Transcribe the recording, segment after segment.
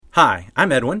Hi,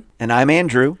 I'm Edwin. And I'm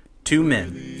Andrew. 2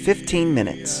 men. 15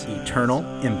 minutes. Eternal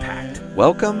impact.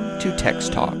 Welcome to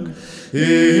Text Talk.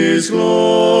 His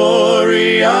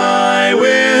glory I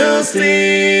will see.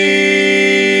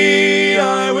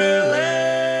 I will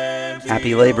empty.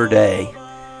 Happy Labor Day.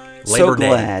 Labor Day.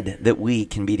 Glad that we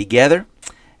can be together.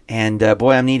 And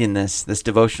boy, I'm needing this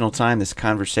devotional time, this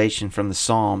conversation from the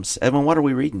Psalms. Edwin, what are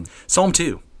we reading? Psalm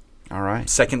 2. All right.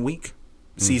 Second week.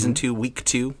 Season 2, week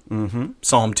 2. Mm-hmm.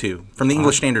 Psalm 2. From the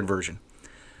English Standard Version.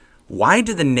 Why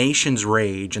do the nations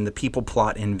rage and the people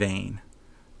plot in vain?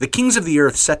 The kings of the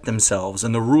earth set themselves,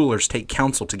 and the rulers take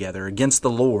counsel together against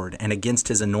the Lord and against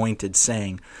his anointed,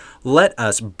 saying, Let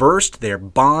us burst their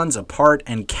bonds apart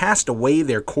and cast away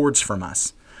their cords from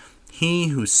us. He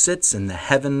who sits in the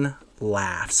heaven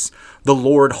laughs. The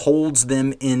Lord holds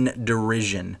them in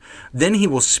derision. Then he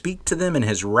will speak to them in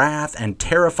his wrath and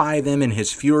terrify them in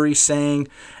his fury, saying,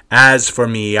 As for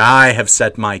me, I have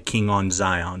set my king on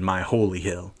Zion, my holy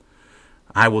hill.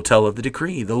 I will tell of the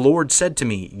decree. The Lord said to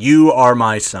me, You are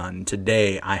my son.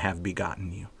 Today I have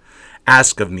begotten you.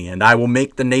 Ask of me, and I will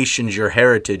make the nations your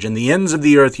heritage, and the ends of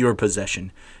the earth your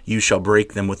possession. You shall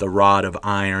break them with a rod of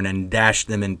iron, and dash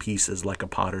them in pieces like a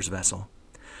potter's vessel.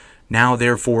 Now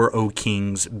therefore, O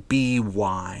kings, be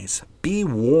wise. Be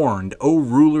warned, O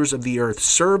rulers of the earth.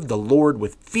 Serve the Lord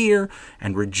with fear,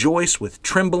 and rejoice with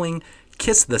trembling.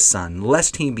 Kiss the Son,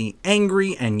 lest he be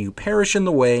angry and you perish in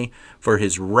the way, for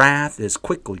his wrath is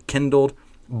quickly kindled.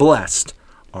 Blessed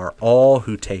are all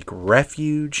who take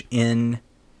refuge in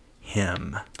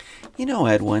him. You know,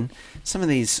 Edwin, some of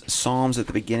these psalms at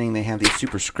the beginning, they have these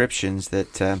superscriptions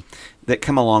that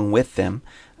come along with them,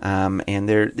 and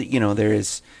there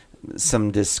is some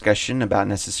discussion about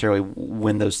necessarily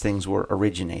when those things were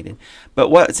originated. But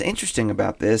what's interesting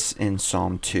about this in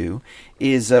Psalm 2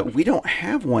 is we don't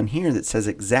have one here that says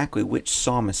exactly which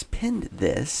psalmist penned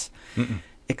this,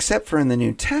 except for in the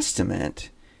New Testament.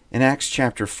 In Acts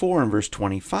chapter 4 and verse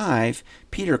 25,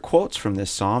 Peter quotes from this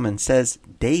psalm and says,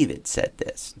 David said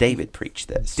this. David preached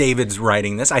this. David's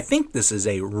writing this. I think this is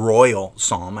a royal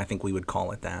psalm. I think we would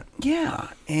call it that. Yeah,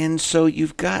 and so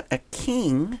you've got a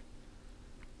king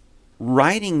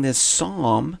writing this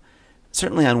psalm,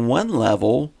 certainly on one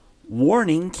level,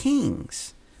 warning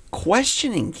kings,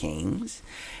 questioning kings,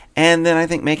 and then I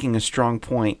think making a strong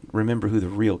point, remember who the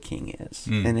real king is,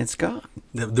 and it's God.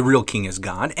 The real king is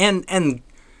God, and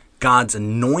God's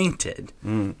anointed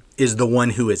is the one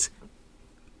who is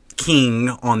king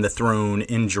on the throne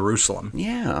in Jerusalem.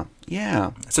 Yeah.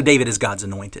 So David is God's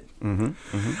anointed.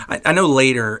 I know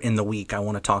later in the week I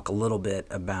want to talk a little bit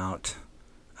about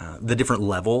the different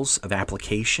levels of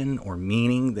application or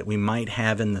meaning that we might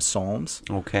have in the Psalms.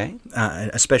 Okay.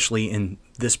 Especially in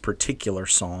this particular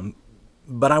psalm.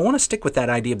 But I want to stick with that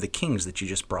idea of the kings that you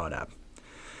just brought up.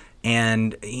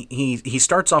 And he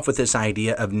starts off with this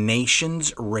idea of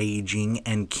nations raging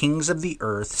and kings of the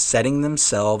earth setting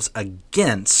themselves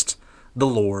against the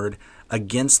Lord,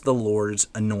 against the Lord's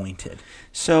anointed.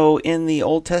 So in the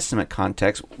Old Testament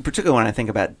context, particularly when I think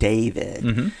about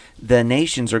David, the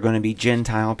nations are going to be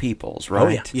Gentile peoples,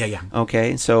 right? Oh, yeah.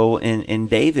 Okay, so in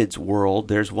David's world,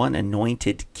 there's one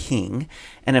anointed king,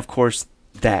 and of course,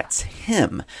 that's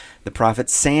him. The prophet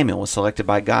Samuel was selected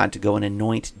by God to go and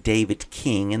anoint David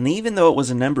king, and even though it was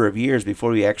a number of years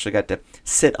before he actually got to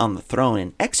sit on the throne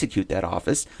and execute that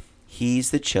office,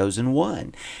 he's the chosen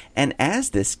one. And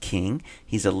as this king,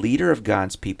 he's a leader of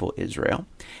God's people, Israel.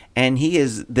 And he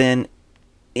is then,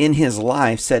 in his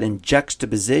life, set in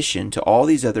juxtaposition to all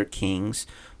these other kings,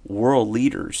 world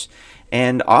leaders.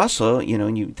 And also,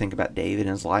 when you think about David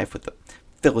and his life with the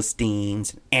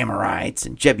Philistines, and Amorites,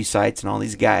 and Jebusites, and all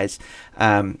these guys,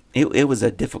 it was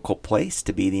a difficult place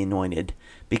to be the anointed,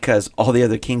 because all the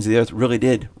other kings of the earth really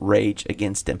did rage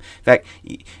against him. In fact,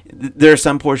 there are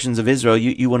some portions of Israel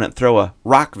you wouldn't throw a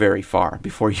rock very far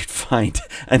before you'd find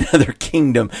another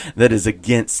kingdom that is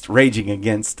raging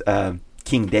against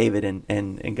King David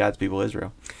and God's people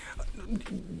Israel.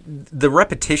 The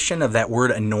repetition of that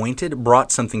word anointed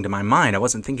brought something to my mind. I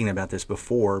wasn't thinking about this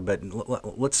before, but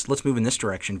let's move in this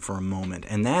direction for a moment.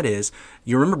 And that is,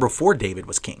 you remember before David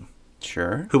was king.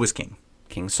 Sure. Who was king?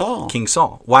 King Saul. King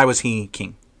Saul. Why was he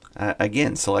king?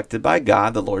 Again, selected by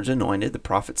God, the Lord's anointed. The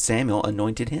prophet Samuel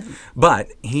anointed him. But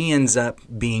he ends up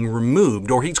being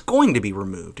removed, or he's going to be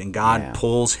removed, and God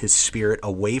pulls his spirit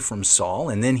away from Saul,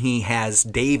 and then he has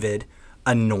David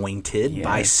anointed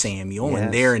by Samuel.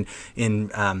 And there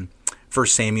in 1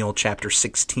 Samuel chapter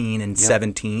 16 and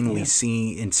 17, we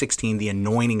see in 16 the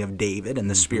anointing of David, and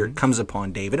the Spirit comes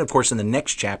upon David. Of course, in the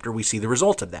next chapter, we see the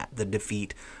result of that, the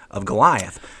defeat of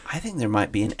Goliath. I think there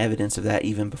might be an evidence of that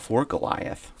even before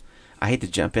Goliath. I hate to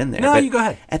jump in there. No, but you go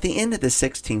ahead. At the end of the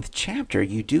 16th chapter,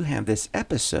 you do have this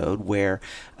episode where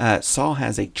Saul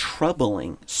has a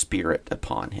troubling spirit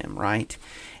upon him, right?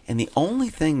 And the only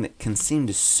thing that can seem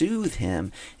to soothe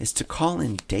him is to call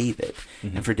in David,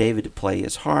 and for David to play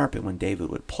his harp. And when David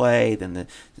would play, then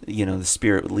the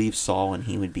spirit would leave Saul, and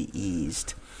he would be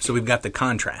eased. So we've got the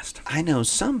contrast. I know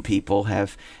some people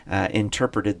have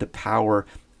interpreted the power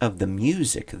of the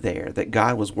music there, that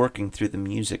God was working through the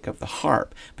music of the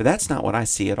harp. But that's not what I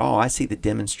see at all. I see the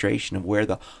demonstration of where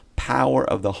the power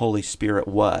of the Holy Spirit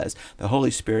was. The Holy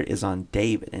Spirit is on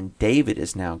David, and David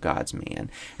is now God's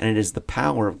man. And it is the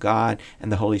power of God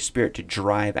and the Holy Spirit to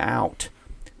drive out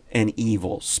an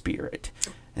evil spirit.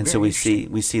 And so we see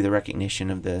the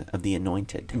recognition of the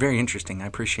anointed. Very interesting. I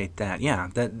appreciate that. Yeah,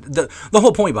 the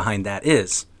whole point behind that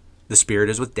is the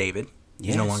Spirit is with David.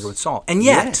 He's no longer with Saul. And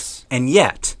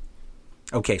yet,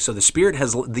 okay, so the Spirit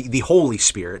has, the Holy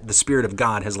Spirit, the Spirit of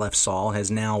God has left Saul,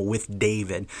 has now with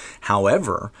David.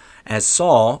 However, as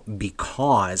Saul,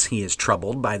 because he is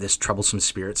troubled by this troublesome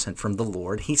spirit sent from the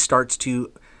Lord, he starts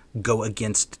to go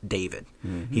against David.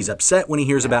 He's upset when he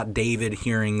hears about David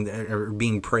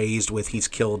being praised with he's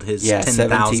killed his 10,000.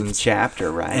 17th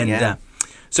chapter, right? And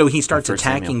so he starts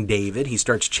attacking David. He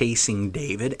starts chasing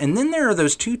David. And then there are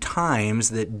those two times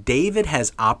that David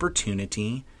has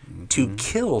opportunity to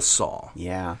kill Saul.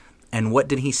 Yeah. And what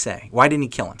did he say? Why didn't he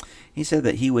kill him? He said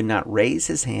that he would not raise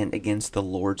his hand against the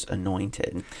Lord's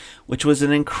anointed, which was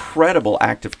an incredible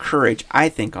act of courage, I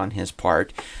think, on his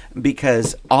part,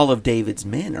 because all of David's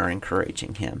men are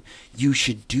encouraging him. You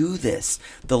should do this.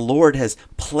 The Lord has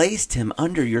placed him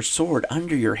under your sword,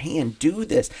 under your hand. Do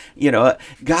this.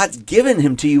 God's given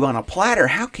him to you on a platter.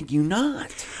 How can you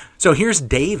not? So here's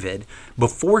David.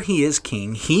 Before he is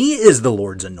king, he is the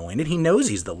Lord's anointed. He knows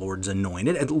he's the Lord's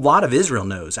anointed. A lot of Israel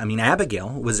knows. I mean, Abigail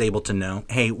was able to know,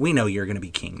 hey, we know you're going to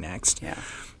be king next. Yeah.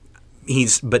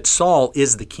 But Saul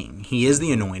is the king. He is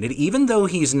the anointed. Even though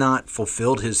he's not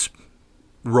fulfilled his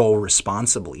role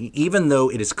responsibly, even though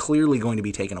it is clearly going to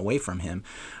be taken away from him.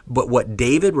 But what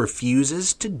David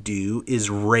refuses to do is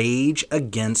rage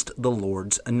against the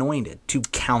Lord's anointed, to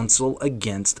counsel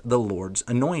against the Lord's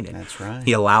anointed. That's right.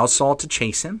 He allows Saul to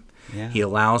chase him. Yeah. He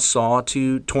allows Saul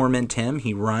to torment him.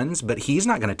 He runs, but he's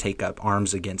not going to take up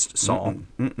arms against Saul.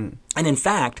 And in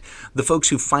fact, the folks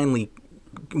who finally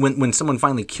when someone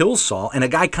finally kills Saul and a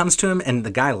guy comes to him and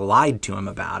the guy lied to him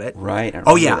about it. Right.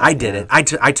 Oh, yeah, I did it. I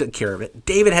took care of it.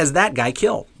 David has that guy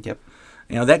killed. Yep.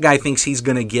 That guy thinks he's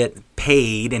going to get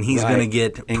paid and he's going to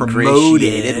get promoted.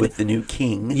 Ingratiated with the new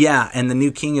king. Yeah, and the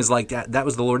new king is like, that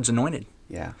was the Lord's anointed.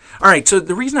 Yeah. All right, so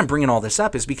the reason I'm bringing all this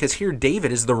up is because here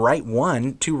David is the right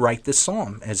one to write this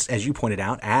psalm. As you pointed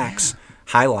out, Acts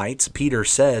highlights, Peter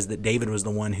says that David was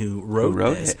the one who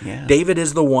wrote this. It, yeah. David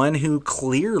is the one who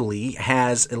clearly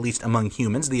has, at least among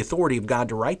humans, the authority of God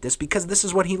to write this because this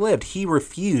is what he lived. He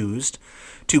refused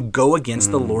to go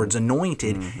against the Lord's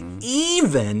anointed,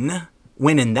 even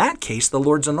when in that case the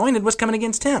Lord's anointed was coming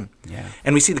against him. Yeah.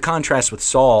 And we see the contrast with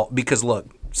Saul because, look,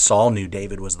 Saul knew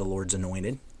David was the Lord's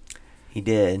anointed. He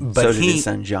did. But so did his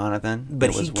son Jonathan.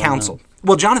 But he counseled.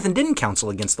 Well, Jonathan didn't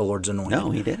counsel against the Lord's anointed. No,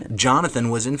 he didn't.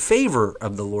 Jonathan was in favor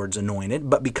of the Lord's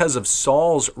anointed, but because of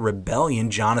Saul's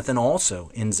rebellion, Jonathan also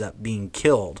ends up being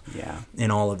killed in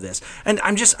all of this. And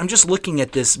I'm just looking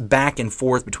at this back and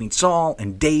forth between Saul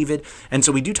and David. And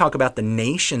so we do talk about the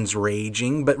nations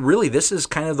raging, but really this is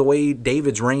kind of the way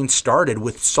David's reign started,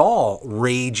 with Saul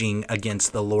raging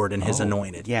against the Lord and his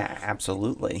anointed. Yeah,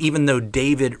 absolutely. Even though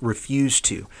David refused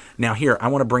to. Now here, I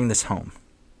want to bring this home.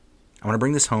 I want to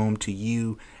bring this home to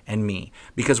you and me,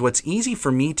 because what's easy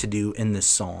for me to do in this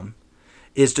psalm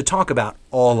is to talk about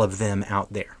all of them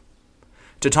out there,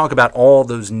 to talk about all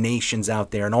those nations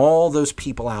out there and all those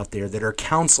people out there that are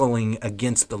counseling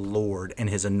against the Lord and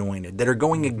his anointed, that are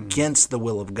going against the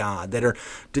will of God, that are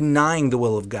denying the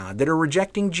will of God, that are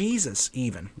rejecting Jesus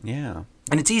even. Yeah.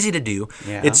 And it's easy to do.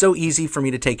 Yeah. It's so easy for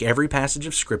me to take every passage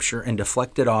of Scripture and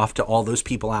deflect it off to all those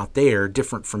people out there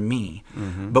different from me.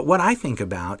 But what I think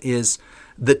about is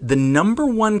that the number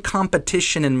one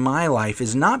competition in my life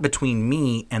is not between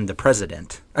me and the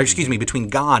president. Or excuse me, between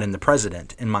God and the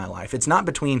president in my life. It's not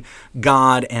between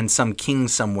God and some king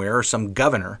somewhere or some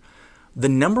governor. The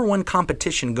number one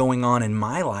competition going on in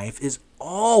my life is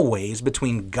always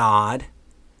between God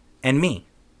and me.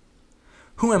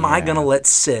 Who am I going to let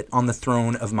sit on the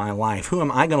throne of my life? Who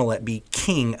am I going to let be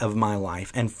king of my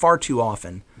life? And far too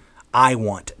often, I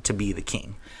want to be the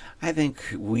king. I think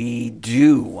we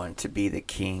do want to be the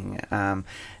king.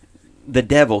 The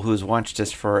devil, who's watched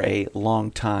us for a long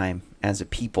time as a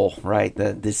people, right,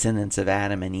 the descendants of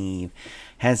Adam and Eve,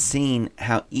 has seen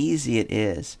how easy it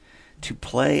is to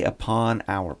play upon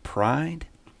our pride,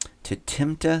 to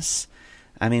tempt us.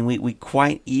 I mean, we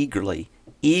quite eagerly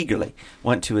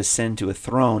want to ascend to a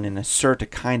throne and assert a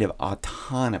kind of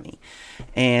autonomy.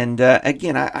 And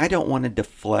again, I don't want to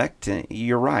deflect.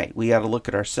 You're right. We got to look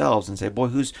at ourselves and say, boy,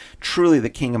 who's truly the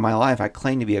king of my life? I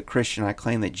claim to be a Christian. I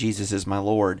claim that Jesus is my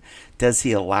Lord. Do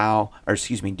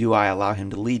I allow him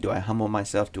to lead? Do I humble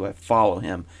myself? Do I follow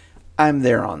him? I'm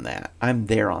there on that.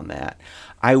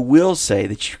 I will say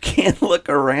that you can look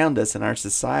around us in our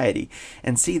society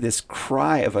and see this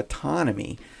cry of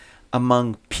autonomy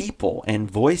among people and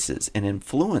voices and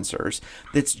influencers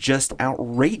that's just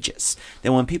outrageous.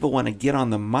 That when people want to get on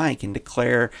the mic and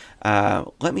declare,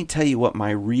 let me tell you what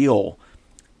my real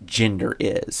gender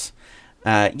is.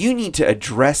 You need to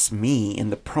address me in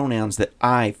the pronouns that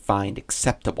I find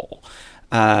acceptable.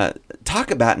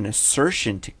 Talk about an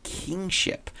assertion to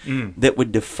kingship that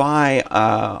would defy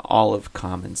all of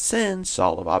common sense,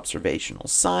 all of observational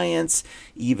science,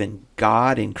 even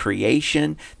God and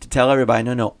creation, to tell everybody,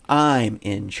 no, I'm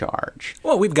in charge.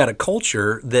 Well, we've got a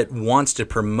culture that wants to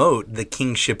promote the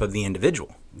kingship of the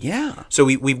individual. Yeah. So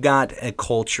we've got a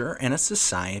culture and a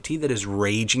society that is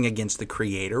raging against the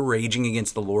Creator, raging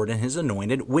against the Lord and His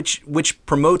Anointed, which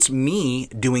promotes me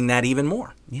doing that even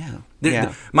more. Yeah.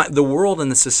 The world and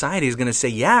the society is going to say,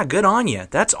 yeah, good on you.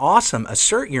 That's awesome.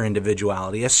 Assert your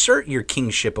individuality. Assert your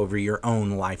kingship over your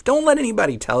own life. Don't let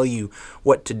anybody tell you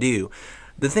what to do.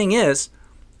 The thing is,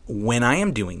 when I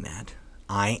am doing that,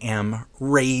 I am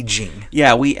raging.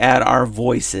 Yeah, we add our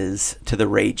voices to the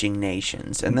raging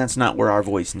nations, and that's not where our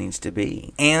voice needs to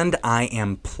be. And I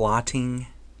am plotting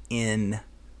in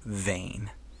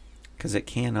vain. Because it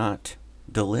cannot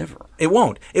deliver. It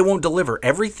won't. It won't deliver.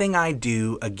 Everything I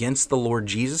do against the Lord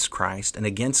Jesus Christ and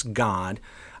against God,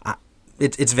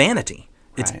 it's vanity.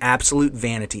 It's absolute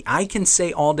vanity. I can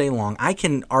say all day long, I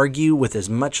can argue with as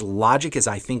much logic as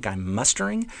I think I'm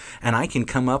mustering, and I can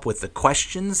come up with the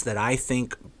questions that I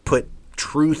think put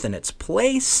truth in its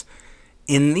place.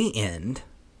 In the end,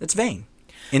 it's vain.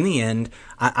 In the end,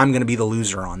 I'm going to be the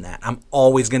loser on that. I'm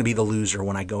always going to be the loser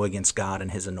when I go against God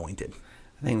and His Anointed.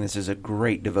 I think this is a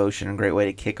great devotion, a great way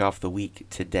to kick off the week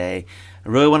today. I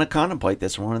really want to contemplate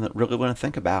this. I really want to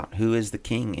think about who is the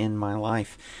king in my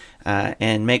life,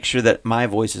 and make sure that my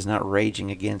voice is not raging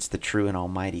against the true and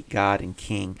almighty God and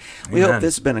King. We hope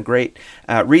this has been a great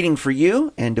reading for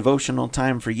you and devotional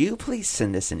time for you. Please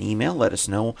send us an email. Let us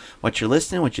know what you're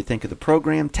listening, what you think of the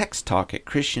program. Text talk at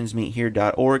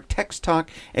christiansmeethere.org. Text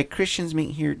talk at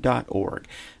christiansmeethere.org.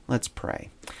 Let's pray.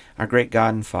 Our great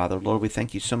God and Father, Lord, we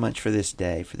thank you so much for this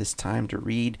day, for this time to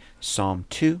read Psalm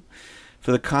 2,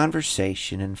 for the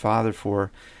conversation, and Father,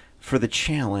 for the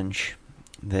challenge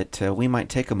that we might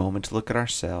take a moment to look at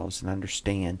ourselves and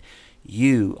understand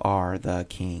you are the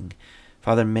King.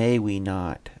 Father, may we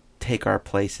not take our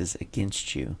places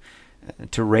against you,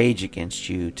 to rage against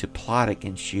you, to plot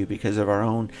against you because of our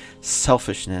own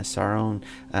selfishness, our own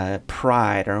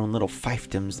pride, our own little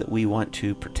fiefdoms that we want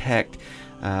to protect.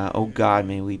 Oh God,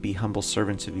 may we be humble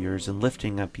servants of yours and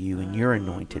lifting up you and your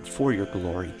anointed for your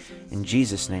glory. In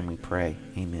Jesus' name we pray.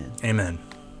 Amen. Amen.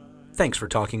 Thanks for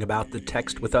talking about the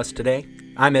text with us today.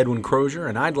 I'm Edwin Crozier,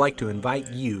 and I'd like to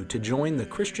invite you to join the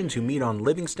Christians who meet on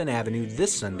Livingston Avenue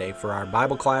this Sunday for our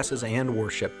Bible classes and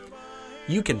worship.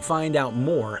 You can find out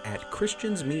more at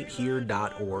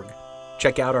christiansmeethere.org.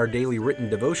 Check out our daily written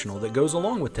devotional that goes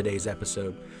along with today's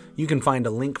episode. You can find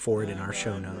a link for it in our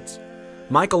show notes.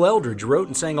 Michael Eldridge wrote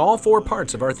and sang all 4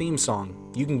 parts of our theme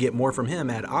song. You can get more from him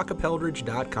at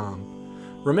acapeldridge.com.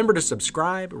 Remember to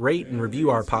subscribe, rate, and review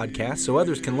our podcast so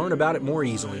others can learn about it more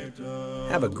easily.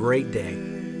 Have a great day.